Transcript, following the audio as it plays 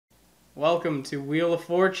Welcome to Wheel of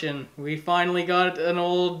Fortune. We finally got an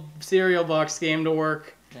old cereal box game to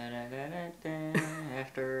work.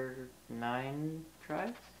 After 9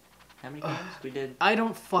 tries? How many games? We did. I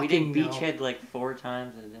don't fucking know. We did Beachhead like 4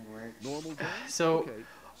 times and it didn't work. So,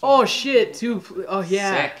 oh shit, oh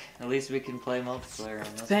yeah. Sick. At least we can play multiplayer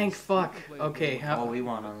on this. Thank fuck. Okay, Oh, we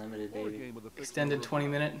want unlimited, baby. extended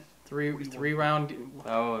 20-minute, three round.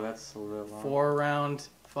 Oh, that's a little long. 4 round,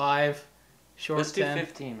 5, short. Let's do 10.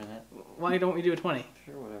 15 minute. Why don't we do a 20?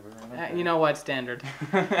 Sure, whatever. You know what, standard.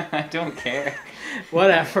 I don't care.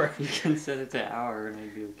 Whatever. You can set it to hour and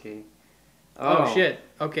it'd be okay. Oh shit.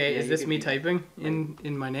 Okay, Yeah, is this me typing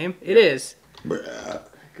in my name? Yeah. It is.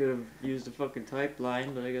 Could have used a fucking type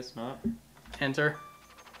line, but I guess not. Enter.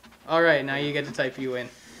 Alright, now you get to type you in.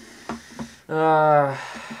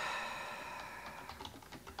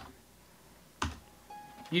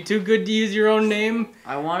 You too good to use your own name?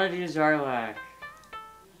 I wanted to use Zarlak.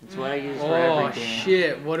 That's what I use for every Oh game.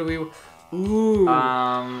 shit, what do we... Ooh.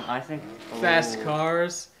 I think... Fast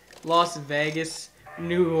cars. Las Vegas.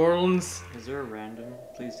 New Orleans. Is there a random?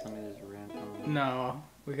 Please tell me there's a random. No,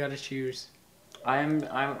 we gotta choose. I'm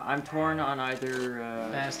torn on either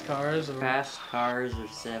Fast cars or... Fast Cars or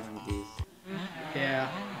 70s. Yeah.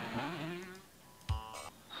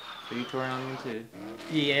 Are you torn on them too?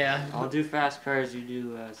 Yeah. I'll do Fast Cars, you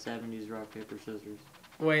do 70s rock, paper, scissors.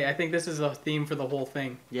 Wait, I think this is a theme for the whole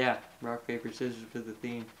thing. Yeah, rock, paper, scissors for the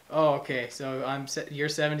theme. Oh, okay. So you're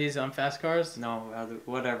 70s, I'm fast cars? No,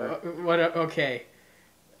 whatever. Okay.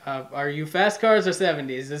 Are you fast cars or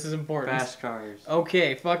 70s? This is important. Fast Cars.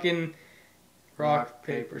 Okay, fucking rock,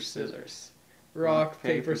 paper, scissors. Rock,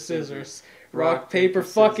 paper, scissors. Rock, paper,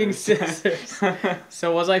 fucking scissors.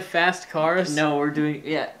 So was I fast cars? No, we're doing...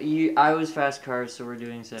 Yeah, I was Fast Cars, so we're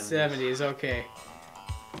doing 70s. 70s, okay.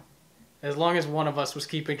 As long as one of us was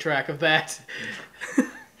keeping track of that.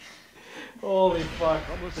 Holy fuck,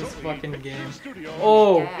 this fucking game.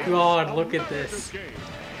 Oh god, look at this.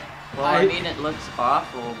 Well, I mean, it looks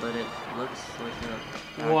awful, but it looks like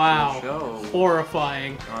a actual show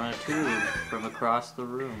horrifying. On a tube from across the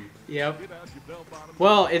room. Yep.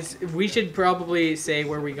 Well, we should probably say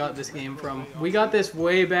where we got this game from. We got this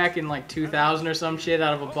way back in like 2000 or some shit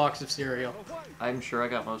out of a box of cereal. I'm sure I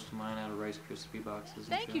got most of mine out of Rice Krispie boxes.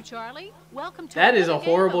 Thank you, Charlie. Welcome to that is a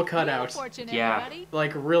horrible cutout. Yeah.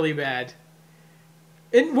 Like really bad.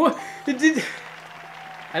 It what? It did.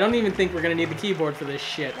 I don't even think we're gonna need the keyboard for this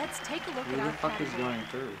shit. Let's take a look Who at the fuck is going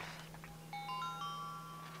first?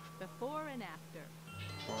 Before and after.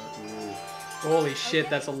 Holy shit,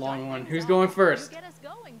 that's a long one. Who's going first? Get us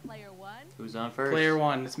going, player one. Who's on first? Player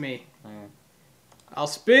one, it's me. Alright. I'll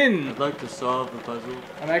spin! I'd like to solve the puzzle.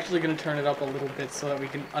 I'm actually gonna turn it up a little bit so that we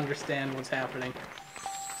can understand what's happening.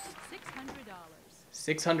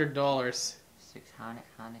 $600. $600. 600.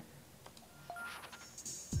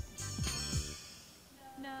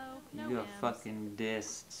 No You got M's. fucking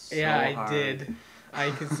dissed so Yeah, hard. I did.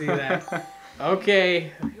 I can see that.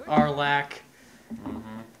 Okay, Arlac.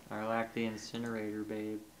 Arlac the incinerator,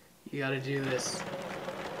 babe. You gotta do this.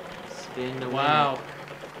 Spin to Wow.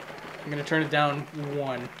 I'm gonna turn it down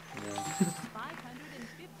 1. Yeah.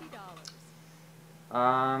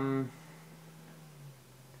 $550.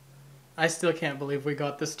 I still can't believe we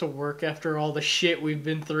got this to work after all the shit we've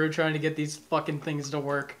been through trying to get these fucking things to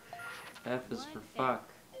work. F is for fuck.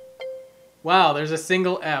 Wow, there's a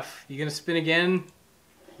single F. You gonna spin again?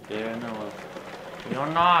 Yeah, no. You're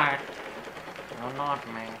not. You're not,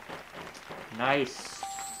 man. Nice.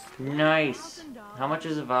 Nice. How much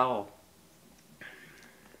is a vowel?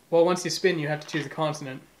 Well, once you spin, you have to choose a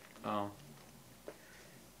consonant. Oh.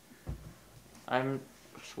 I'm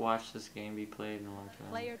just watched this game be played in a long time.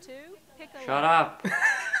 Player two, pick a Shut letter.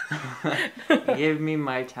 up. Give me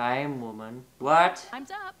my time, woman. What? Time's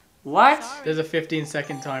up. What? Sorry. There's a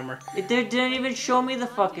 15-second timer. It didn't even show me the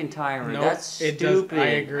fucking timer. Nope, That's it does. stupid. I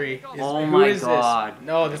agree. Oh Who my is god. This?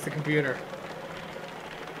 No, that's the computer.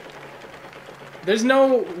 There's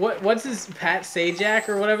no what's his Pat Sajak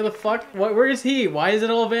or whatever the fuck? Where is he? Why is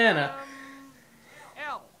it all Vanna?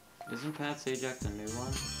 Isn't Pat Sajak the new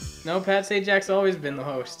one? No, Pat Sajak's always been the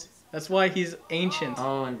host. That's why he's ancient.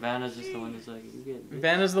 Oh, and Vanna's just the one who's like, you get.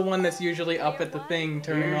 Vanna's the one that's usually up at the thing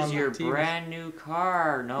turning Here's on the your TV. brand new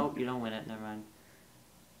car. Nope, you don't win it. Never mind.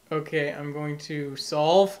 Okay, I'm going to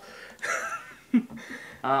solve.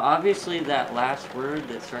 Obviously, that last word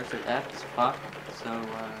that starts with F is fuck. So,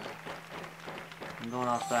 I'm going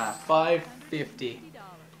off that. $550.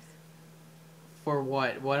 For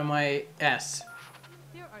what? What am I? S.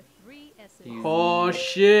 There are 3 S's. You Oh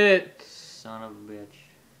shit. son of a bitch.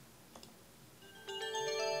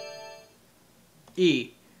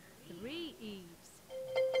 E. 3 E's.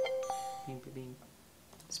 spin.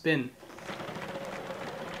 Spin.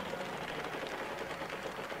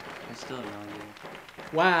 I still have no idea.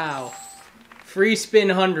 Wow. Free spin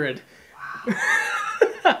 100.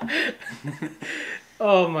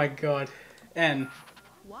 Oh my god. N.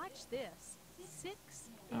 Watch this. 6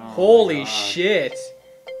 Oh my Holy God. shit.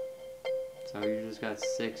 So you just got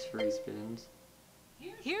 6 free spins.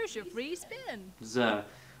 Here's your free spin. Zuh.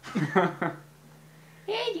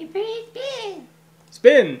 Here's your free spin.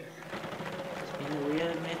 Spin. Spin the wheel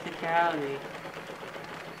of mythicality.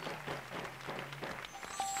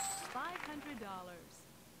 $500.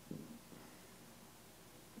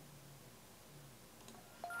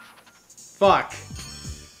 Fuck.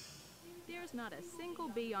 There's not a single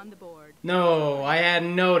bee on the board. No, I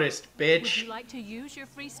hadn't noticed, Would bitch. you like to use your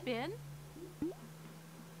free spin?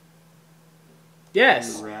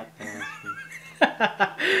 Yes. You rat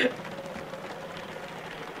bastard.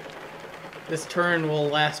 This turn will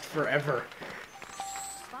last forever.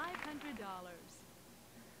 $500.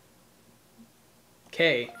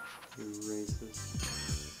 Okay. You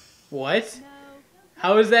racist. What? No.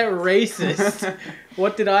 How is that racist?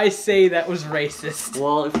 What did I say that was racist?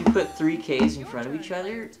 Well, if you put 3 Ks in Your front of turn, each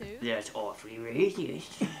other, player 2. that's awfully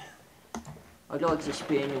racist. I'd like to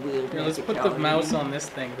spin the wheel of Here, let's put the mythicality. mouse on this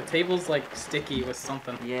thing. The table's like sticky with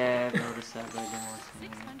something. Yeah, I've noticed that, but I didn't want to say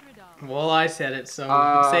it. $600. Well, I said it, so you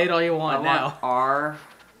can say it all you I want want now. R.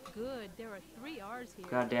 Good. There are 3 R's here.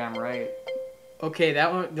 Goddamn right. Okay,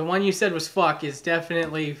 that one, the one you said was fuck, is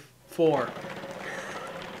definitely 4.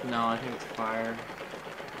 No, I think it's fire.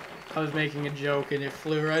 I was making a joke and it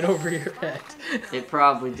flew right over your head. It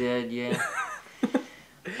probably did, yeah.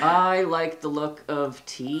 I like the look of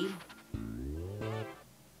T.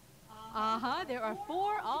 Uh-huh. There are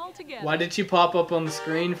 4 altogether. Why did she pop up on the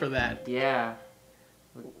screen for that? Yeah.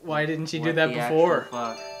 Why didn't she do What that the before? actual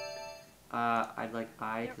fuck? I'd like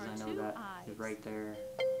I, There because are I know 2 that I's. is right there.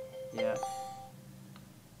 Yeah.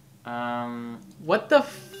 What the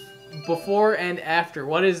before and after?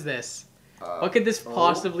 What is this? What could this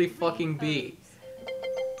possibly fucking be?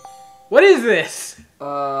 What is this?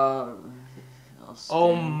 I'll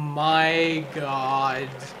Oh spin. my god.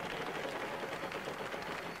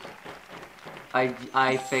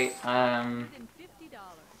 $150.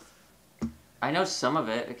 I know some of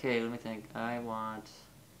it. Okay, let me think. I want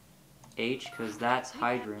H, because that's We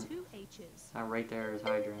have hydrant. 2 H's. That right there is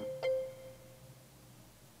hydrant.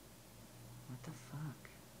 What the fuck?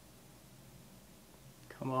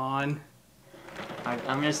 Come on. I'm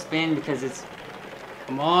gonna spin because it's...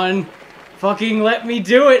 Come on. Fucking let me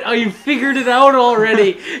do it. Oh, you figured it out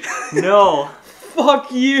already. No!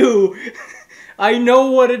 Fuck you. I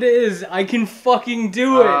know what it is. I can fucking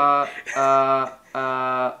do it.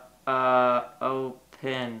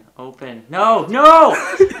 Open. No! No!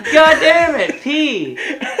 God damn it! P!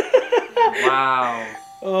 Wow.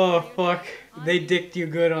 Oh, fuck. They dicked you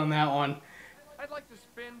good on that one. I'd like to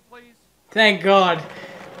spin, please. Thank God.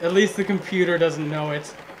 At least the computer doesn't know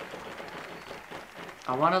it.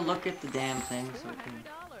 I want to look at the damn thing so I $400. can...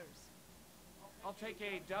 I'll take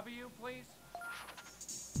a W, please.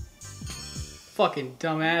 Fucking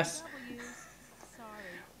dumbass. W's.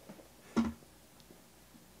 Sorry.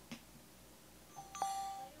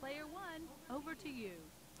 Player 1, over to you.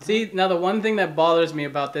 See, now the one thing that bothers me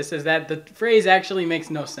about this is that the phrase actually makes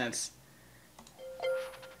no sense.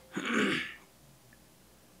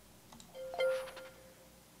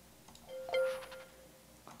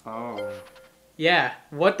 Oh. Yeah,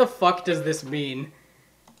 what the fuck does this mean?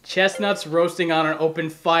 Chestnuts roasting on an open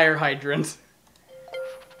fire hydrant.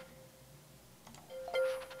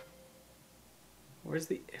 Where's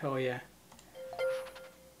the... Oh, yeah.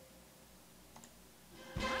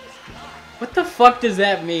 What the fuck does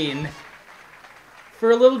that mean? For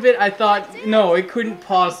a little bit, I thought, no, it couldn't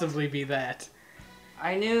possibly be that.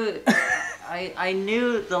 I knew... I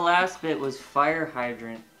knew the last bit was fire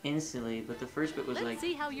hydrant instantly, but the first bit was Let's like...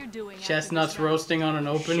 see how you're doing. after Chestnuts this round. roasting on an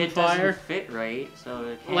open shit fire? doesn't fit right, so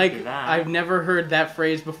it can't be Like, that. I've never heard that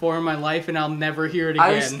phrase before in my life, and I'll never hear it again.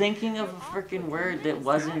 I was thinking of a freaking word that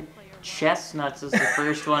wasn't chestnuts as the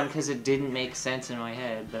first one because it didn't make sense in my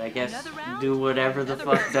head, but I guess Another round? do whatever the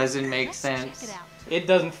Another fuck round. doesn't make Let's check sense. it out. It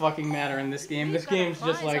doesn't fucking matter in this game. This We've got a game's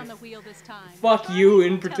just prize like, on the wheel this time. fuck Charlie, you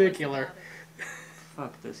in tell us particular. about it.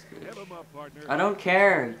 Fuck this bitch. Get 'em up, partner. I don't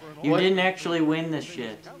care. You What? didn't actually win this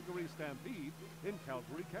shit. Calgary Stampede in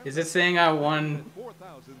Calgary, Canada. Is it saying I won?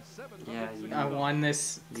 4,760. Yeah, you I won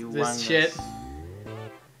this You this won shit.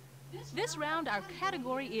 This round, our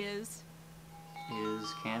category is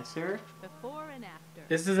Is cancer? before and after.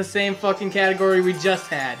 This is the same fucking category we just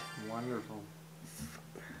had. Wonderful.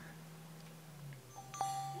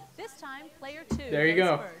 This time, player 2 There you goes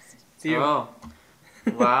go. first. It's you. Oh.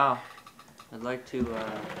 Wow. I'd like to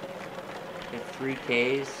get 3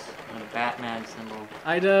 Ks and a Batman symbol.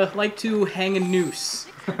 I'd like to hang a noose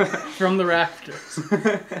from the rafters.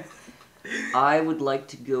 I would like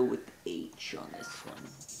to go with H on this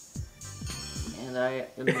one. And I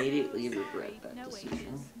immediately regret that No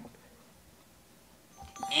decision.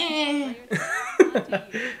 Player 3, on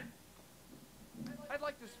to you. I'd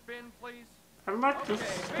like to spin, please. I'd like to Okay,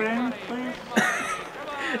 big spin, money, please. big money. Come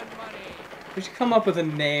on, money. We should come up with a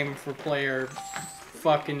name for player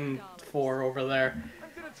fucking 4 over there. I'm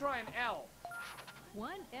gonna try an L.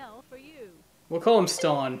 1 L for you. We'll call him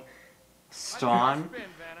Ston. Stawn? Spin,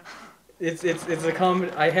 Vanna. It's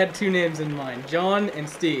a I had 2 names in mind, John and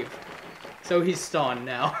Steve. So he's Ston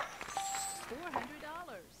now. $400.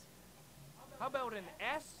 How about an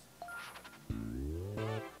S?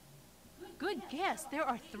 Good guess. There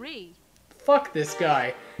are 3. Fuck this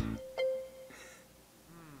guy.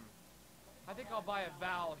 I think I'll buy a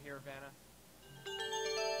vowel here, Vanna.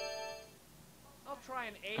 I'll try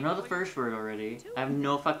an A. I know the please. first word already. I have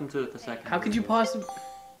no fucking clue what the second How word could you is. possibly...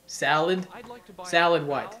 Salad? I'd like to buy Salad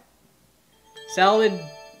another what? vowel. Salad...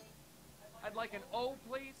 I'd like an O,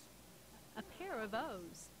 please. A pair of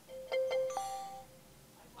O's.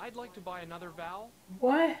 I'd like to buy another vowel.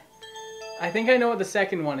 What? I think I know what the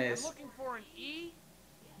second one I'm is. looking for an E.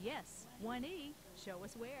 Yes, 1 E. Show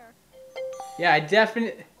us where. Yeah, I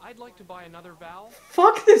definitely... I'd like to buy another vowel.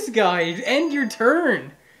 Fuck this guy! End your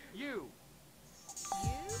turn! U. U?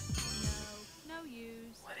 No. No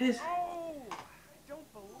U's. What is... Oh, I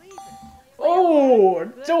don't believe it. Oh!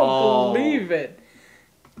 Don't Oh. believe it!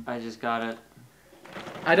 I just got it.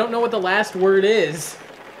 I don't know what the last word is.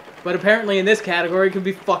 But apparently in this category it could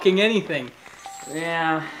be fucking anything.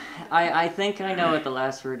 Yeah, I think I know what the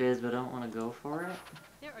last word is, but I don't want to go for it.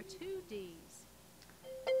 There are 2 D's.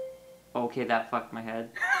 Okay, that fucked my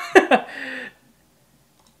head.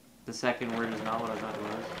 The second word is not what I thought it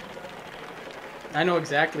was. I know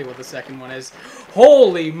exactly what the second one is.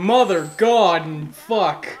 Holy mother god and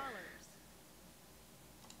fuck!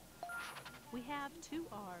 We have 2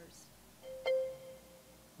 R's.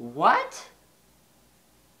 What?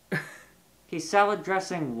 He's salad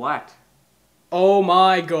dressing what? Oh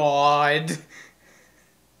my god.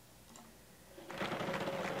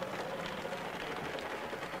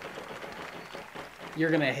 You're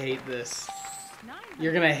gonna hate this. 900.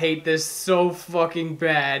 You're gonna hate this so fucking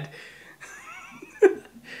bad.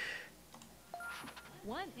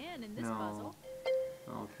 1 N in this No. puzzle.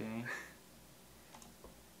 Okay.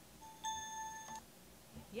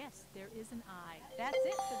 Yes, there is an I. That's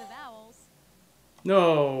it for the vowels.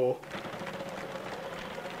 No.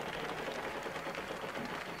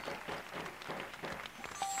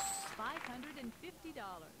 $550.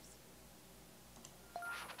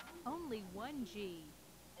 Only 1 G.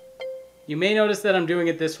 You may notice that I'm doing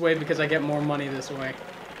it this way because I get more money this way.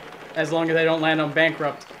 As long as I don't land on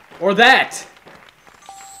bankrupt. Or that!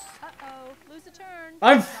 Uh-oh, lose a turn.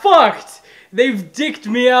 I'm fucked! They've dicked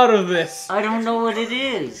me out of this. I don't know what it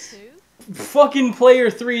is. 2. Fucking player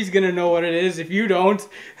 3's gonna know what it is if you don't.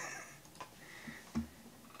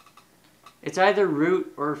 It's either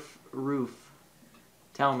root or roof.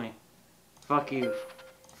 Tell me. Fuck you.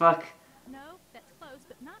 Fuck. No, that's close,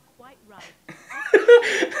 but not quite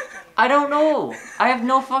right. I don't know. I have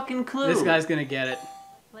no fucking clue. This guy's gonna get it.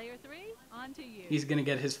 Player 3, on to you. He's gonna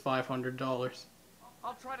get his $500.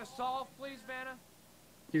 I'll try to solve, please, Vanna.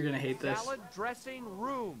 You're gonna hate this. Salad dressing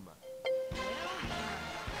room.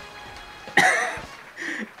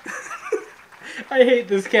 I hate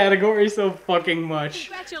this category so fucking much.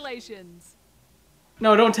 Congratulations.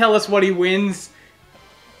 No, don't tell us what he wins.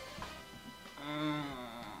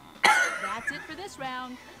 That's it for this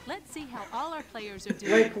round. Let's see how all our players are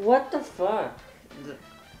doing. Like, what the fuck?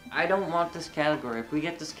 I don't want this category. If we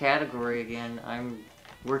get this category again,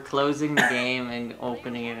 we're closing the game and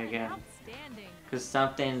opening it again. Outstanding. Because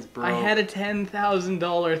something's broke. I had a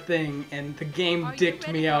 $10,000 thing and the game Are you dicked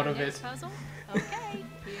ready me for out our of next it. puzzle? Okay,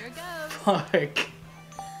 here goes. Fuck.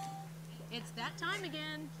 It's that time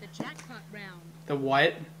again, the jackpot round. The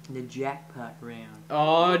what? The jackpot round.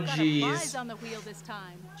 Oh, We've got a prize jeez. on the wheel this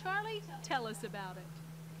time. Charlie, tell us about it.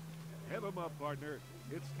 Have 'em up, partner.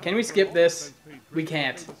 It's time Can we for skip all this? expense paid We drinks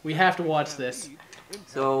can't. and We have to watch this. That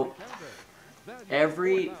So, is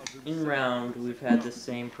every 4,700. round we've had the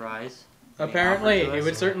same prize. Apparently, offered to it us,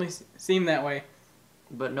 would certainly seem that way.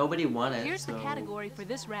 But nobody won it. Here's the so- category for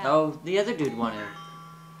this round. Oh, the other dude won it.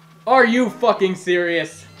 Are you fucking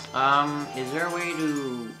serious? Is there a way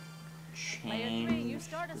to Player 3, you change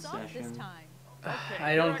start us the off this session? time.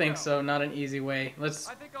 I don't think so. Not an easy way. Let's.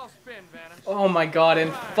 I think I'll spin, Vanna. Oh my god!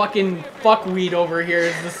 And fucking fuckweed over here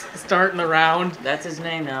is this starting the round. That's his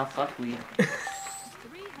name now. Fuckweed. $300.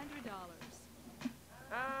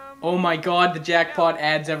 Oh my god! The jackpot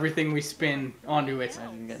adds everything we spin onto it.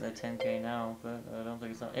 I'm getting the 10K now, but I don't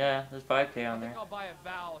think it's on. Yeah, there's 5K I on think there. I'll buy a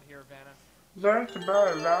vowel here, Vanna. There's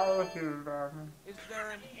about a dollar here, Is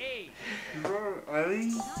there an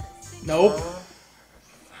A? Nope.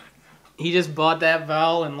 He just bought that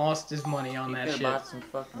vowel and lost his money on You that could shit. have bought some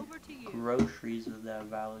fucking Over to you. groceries with that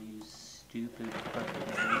value, you stupid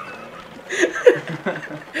fucking.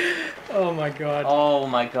 Oh my god. Oh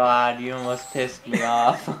my god, you almost pissed me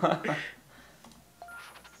off.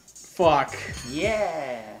 Fuck.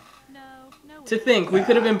 Yeah. No, To think, we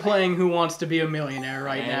could have been playing Who Wants to Be a Millionaire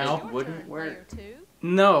right And now. it wouldn't work.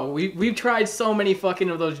 No, we've tried so many fucking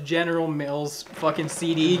of those General Mills fucking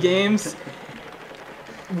CD games.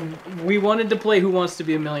 We wanted to play Who Wants to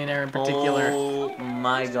Be a Millionaire in particular. Oh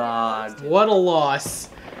my god. What a loss.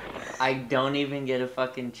 I don't even get a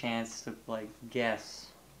fucking chance to, like, guess.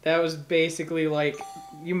 That was basically like,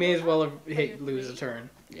 you may as well have lose a turn.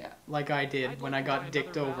 Yeah. Like I did when I got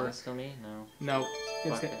dicked over. That's still me? No. No.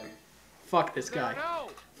 It's Fuck it. fuck this There, guy. no!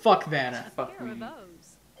 Fuck Vanna. Fuck Here are me.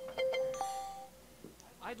 those.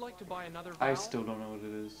 I'd like to buy another I vowel. still don't know what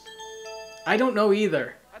it is. I don't know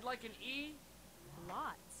either. I'd like an E.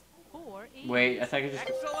 Lots. 4 E's. Wait, I think I just...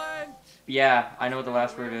 Excellent! Yeah, I know what the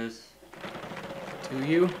last word is. Do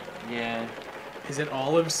you? Yeah. Is it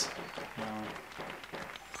olives? No.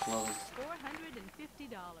 Close.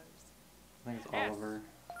 $450. I think it's Oliver.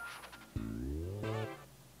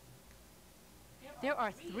 There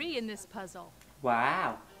are 3 in this puzzle.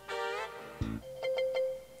 Wow.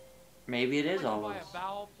 Maybe it is I'd like to buy olives. a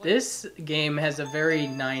vowel, please. This game has a very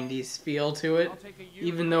 90s feel to it, I'll take a U.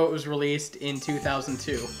 even though it was released in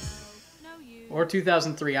 2002. No use. Or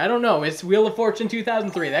 2003. I don't know. It's Wheel of Fortune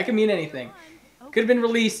 2003. That could mean anything. Could have been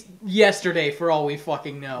released yesterday for all we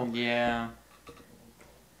fucking know. Yeah.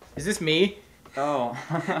 Is this me? Oh.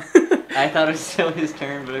 I thought it was still his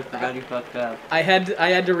turn, but I forgot he fucked up. I had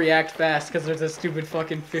to react fast because there's a stupid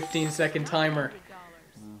fucking 15-second timer.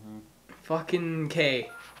 Mm-hmm. Fucking K.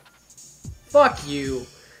 Fuck you.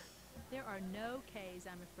 There are no K's,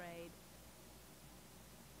 I'm afraid.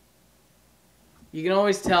 You can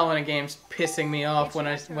always tell when a game's pissing me off when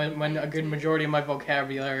when a good majority of my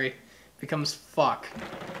vocabulary becomes fuck.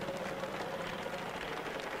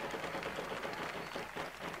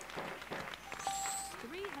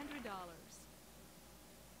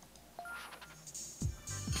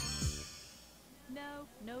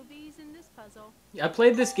 No V's in this puzzle. I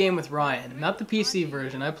played this game with Ryan, not the PC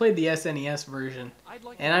version. I played the SNES version. I'd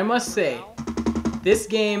like And to I buy must another say, vowel. this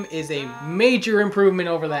game is a major improvement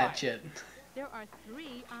over that shit. There are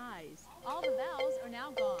 3 I's. All the vowels are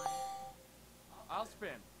now gone. I'll spin.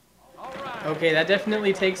 All right. Okay, that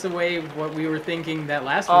definitely takes away what we were thinking that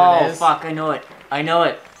last Oh, word is. fuck, I know it. I know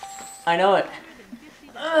it. I know it.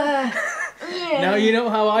 $150. Now you know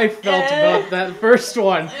how I felt about that first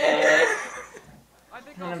one. I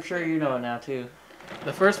think And I'll I'm sure spin. you know it now, too.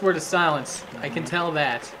 The first word is silence. I can tell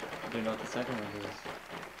that. I do know what the second one is.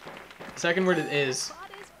 The second word is.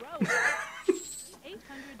 Spot is broke.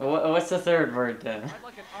 $800. What's the third word, then? I'd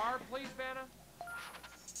like an R, please, Vanna.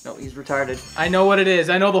 No, he's retarded. I know what it is.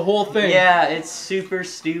 I know the whole thing. Yeah, it's super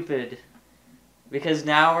stupid. Because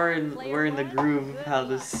now we're in the groove of how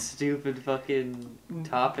this stupid fucking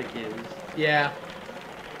topic is. Yeah.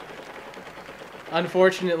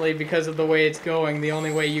 Unfortunately, because of the way it's going, the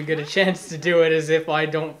only way you get a chance to do it is if I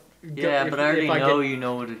don't. Yeah, but I already if know get- you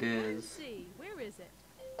know what it Let's is. see. Where is it?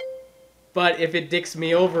 But if it dicks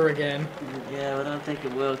me over again, Yeah, but I don't think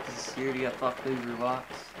it will, because you already got fucked over once.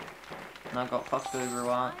 And I got fucked over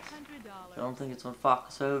once. $500. I don't think it's gonna fuck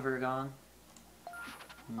us over, gone.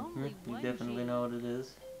 Only You one definitely G. know what it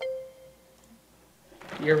is.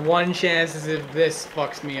 your one chance is if this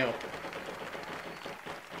fucks me up.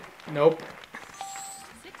 Nope.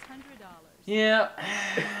 $600. Yeah.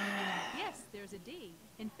 Yes, there's a D.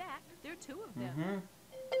 In fact, there are 2 of them.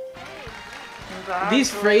 Mm-hmm. These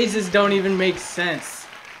phrases don't even make sense.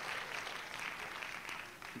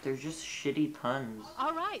 They're just shitty puns.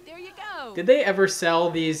 All right, there you go. Did they ever sell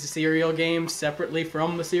these cereal games separately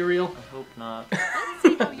from the cereal? I hope not. Let's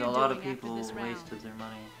see how A you're lot of doing after people this round. wasted their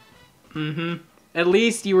money. Mm-hmm. At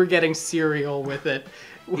least you were getting cereal with it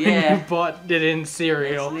when Yeah. you bought it in That's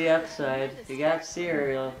cereal. the upside. You got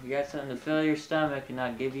cereal, you got something to fill your stomach and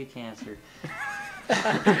not give you cancer.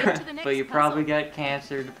 Get to the next But you probably puzzle. got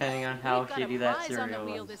cancer depending on how We've got shitty a that prize on the cereal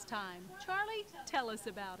wheel was. this time. Charlie, tell us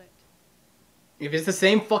about it. If it's the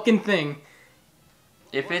same fucking thing,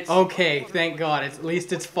 If it's Okay, thank God. At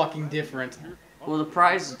least it's fucking different. well, the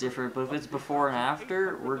prize is different, but if it's before and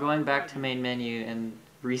after, we're going back to main menu and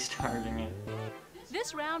restarting it.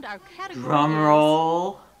 This round, our category Drum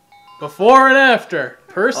roll. Before and after.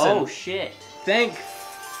 Person. Oh shit. Thank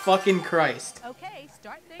fucking Christ. Okay,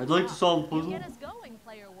 start things I'd like to off. solve a You puzzle. get us going,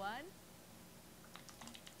 player one.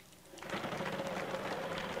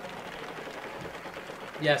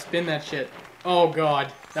 Yeah, spin that shit. Oh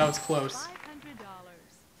God, that was close. $500.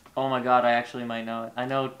 Oh my god, I actually might know it. I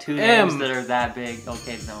know two M. names that are that big.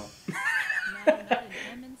 Okay, no. No, not an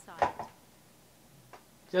M in sight.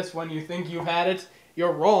 Just when you think you've had it,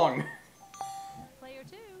 you're wrong. Player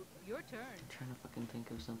two, your turn. I'm trying to fucking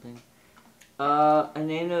think of something. A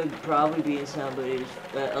name that would probably be in somebody's.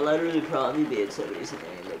 A letter would probably be in somebody's name.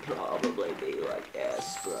 Would probably be like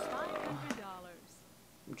S, bro. $500.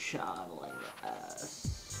 I'm channeling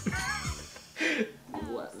S. No,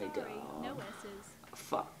 Let me sorry, down. no S's.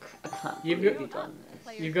 Fuck. I can't You've believe got- you've done this.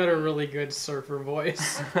 Player You got a three. really good surfer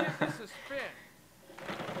voice. Let's give this a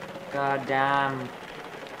spin. God damn.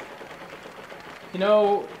 You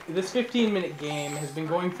know, this 15-minute game has been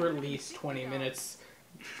going for at least 20 minutes.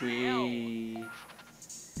 Yeah.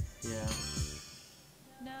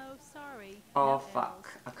 No, sorry. Oh no fuck.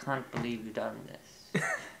 L's. I can't believe you've done this.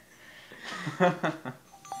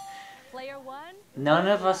 Player one, None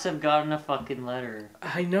of us have gotten a fucking letter.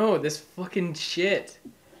 I know, this fucking shit.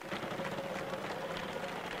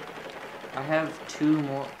 I have two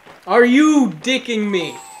more. Are you dicking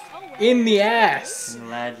me? oh, well, In the ass.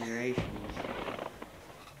 Congratulations.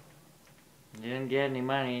 You didn't get any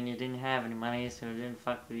money and you didn't have any money, so it didn't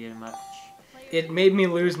fuck with you much. player It two, made me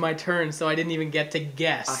lose my turn, so I didn't even get to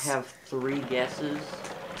guess. I have 3 guesses.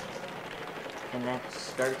 And that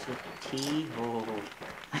starts with T. Oh.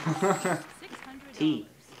 $600. T.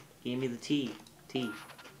 Give me the T. T.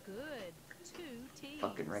 Good. 2 T's.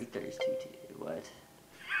 Fucking right there's 2 T. What?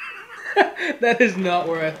 That is not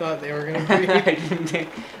where I thought they were gonna I be. didn't think.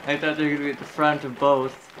 I thought they were gonna be at the front of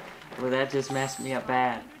both. Well, that just messed me up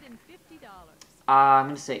bad. $550. I'm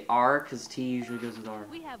gonna say R, because T usually goes with R.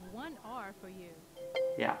 We have 1 R for you.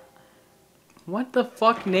 Yeah. What the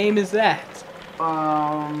fuck name is that?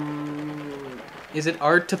 Is it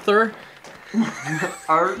Artither?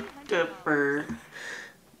 Artifer.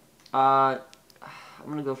 I'm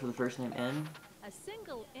gonna go for the first name N. A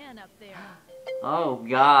single N up there. Oh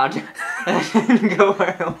God, that didn't go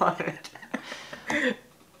where I wanted.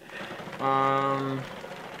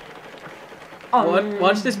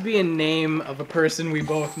 Watch this be a name of a person we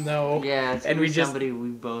both know. Yeah, it's and gonna we be just- somebody we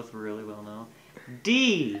both really well know.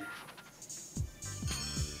 D.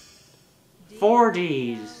 D. 4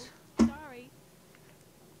 Ds. Sorry.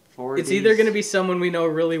 4 It's Ds. either gonna be someone we know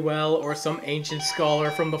really well or some ancient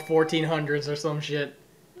scholar from the 1400s or some shit.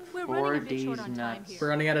 We're 4 running a bit short Ds on time nuts. here. We're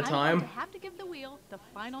running out of I'm time. going to have to give the wheel the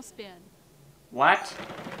final spin. What?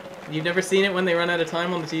 You've never seen it when they run out of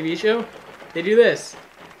time on the TV show? They do this.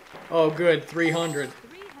 Oh, good, 300. $300.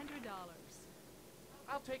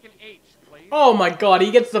 I'll take an H, please. Oh my God,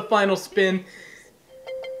 he gets the final spin.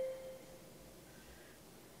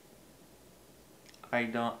 I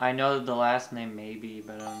don't. I know the last name maybe,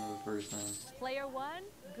 but I don't know the first name. Player one,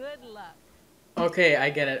 good luck. Okay, I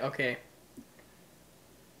get it. Okay.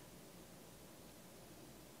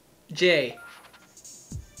 J.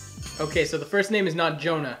 Okay, so the first name is not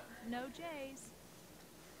Jonah. No J's.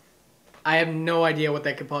 I have no idea what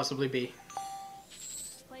that could possibly be.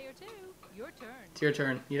 Player two, your turn. It's your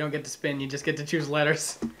turn. You don't get to spin, you just get to choose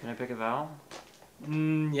letters. Can I pick a vowel?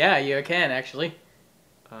 Yeah, you can, actually.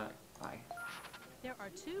 I. There are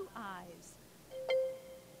 2 I's.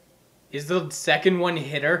 Is the second one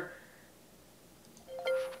hitter?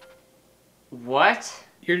 What?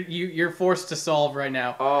 You're forced to solve right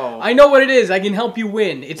now. Oh. I know what it is. I can help you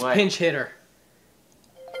win. It's What? pinch hitter.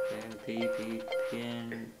 P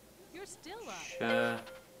pin You're still up.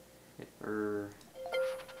 sh er.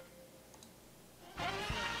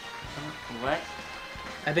 What?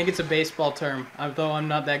 I think it's a baseball term, although I'm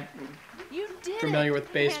not that You did familiar it.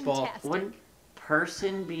 with baseball. Fantastic. Wouldn't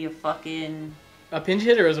person be a fucking? A pinch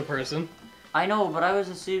hitter is a person. I know, but I was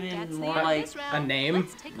assuming That's the more end of like this round. a name?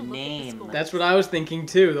 Let's take a look at the Name. scores. That's what I was thinking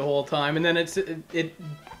too the whole time, and then it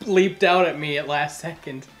leaped out at me at last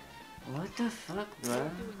second. what the fuck, bro?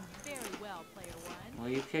 Doing very well, player one. Well,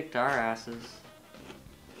 you kicked our asses.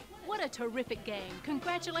 What a terrific game.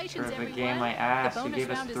 Congratulations, Terrific everyone. game, my ass. The You bonus gave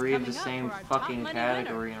us round is 3 of the coming up same for our top fucking money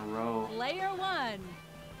category in a row. Player one.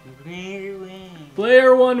 Player win.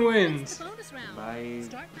 Player one That's wins. the bonus round. Bye.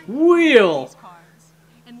 Start Wheel. these cards,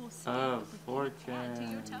 and we'll see Of if we can add to your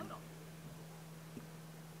fortune. total.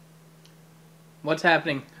 What's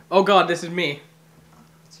happening? Oh God, this is me.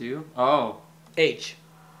 2? Oh. H.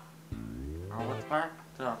 Oh, what's back?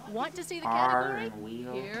 The Want to see the R category? and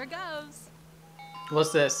wheel. Here goes.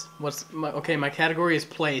 What's this? What's my... Okay, my category is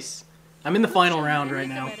place. I'm in the final round right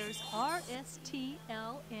now. The letters R, S, T,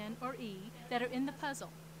 L, N, or E that are in the puzzle.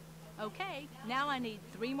 Okay, now I need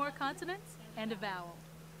 3 more consonants and a vowel.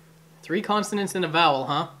 3 consonants and a vowel,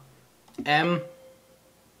 huh? M.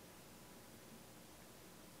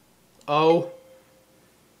 O.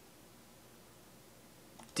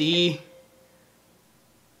 D.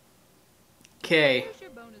 K. Here's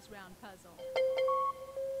your bonus round puzzle.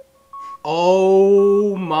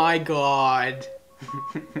 Oh my god.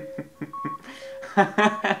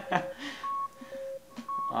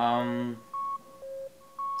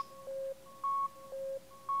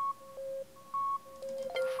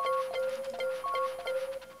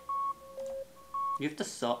 You have to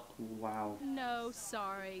sell. Wow. No,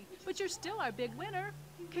 sorry. But you're still our big winner.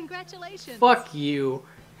 Congratulations. Fuck you.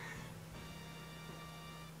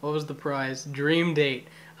 What was the prize? Dream date.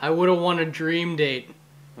 I would have won a dream date.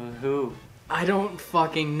 With who? I don't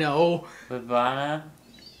fucking know. With Vanna?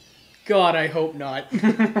 God, I hope not. You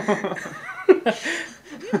made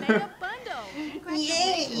a bundle.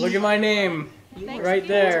 Congratulations. Look at my name. Thanks Right again.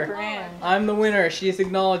 there. I'm the winner. She's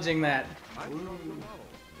acknowledging that.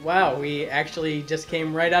 Wow, we actually just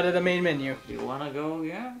came right out of the main menu. Do you wanna go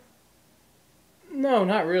again? No,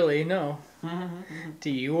 not really, no. Do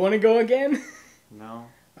you want to go again? No.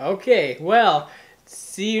 Okay, well,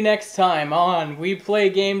 see you next time on We Play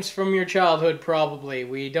Games from Your Childhood, probably.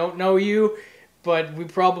 We don't know you, but we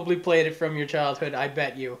probably played it from your childhood, I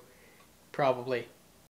bet you. Probably.